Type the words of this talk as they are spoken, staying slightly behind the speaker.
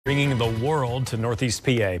Bringing the world to Northeast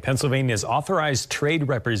PA, Pennsylvania's Authorized Trade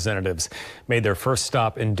Representatives made their first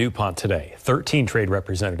stop in Dupont today. 13 trade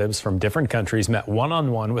representatives from different countries met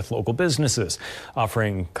one-on-one with local businesses,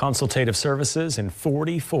 offering consultative services in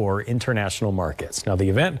 44 international markets. Now, the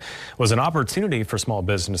event was an opportunity for small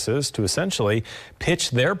businesses to essentially pitch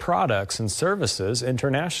their products and services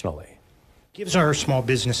internationally. Gives our small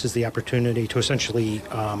businesses the opportunity to essentially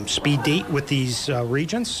speed date with these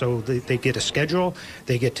regions, so they get a schedule,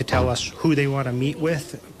 they get to tell us who they want to meet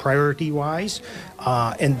with priority-wise,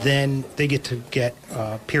 and then they get to get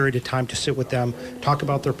a period of time to sit with them, talk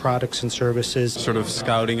about their products and services. Sort of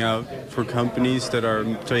scouting out for companies that are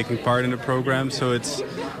taking part in the program, so it's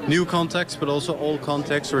new contacts, but also old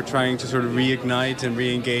contacts we're trying to sort of reignite and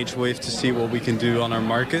re-engage with to see what we can do on our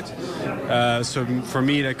market. So for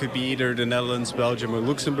me, that could be either the Netherlands, Belgium, or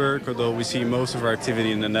Luxembourg, although we see most of our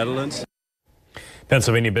activity in the Netherlands.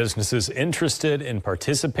 Pennsylvania businesses interested in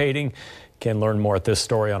participating can learn more at this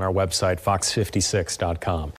story on our website, fox56.com.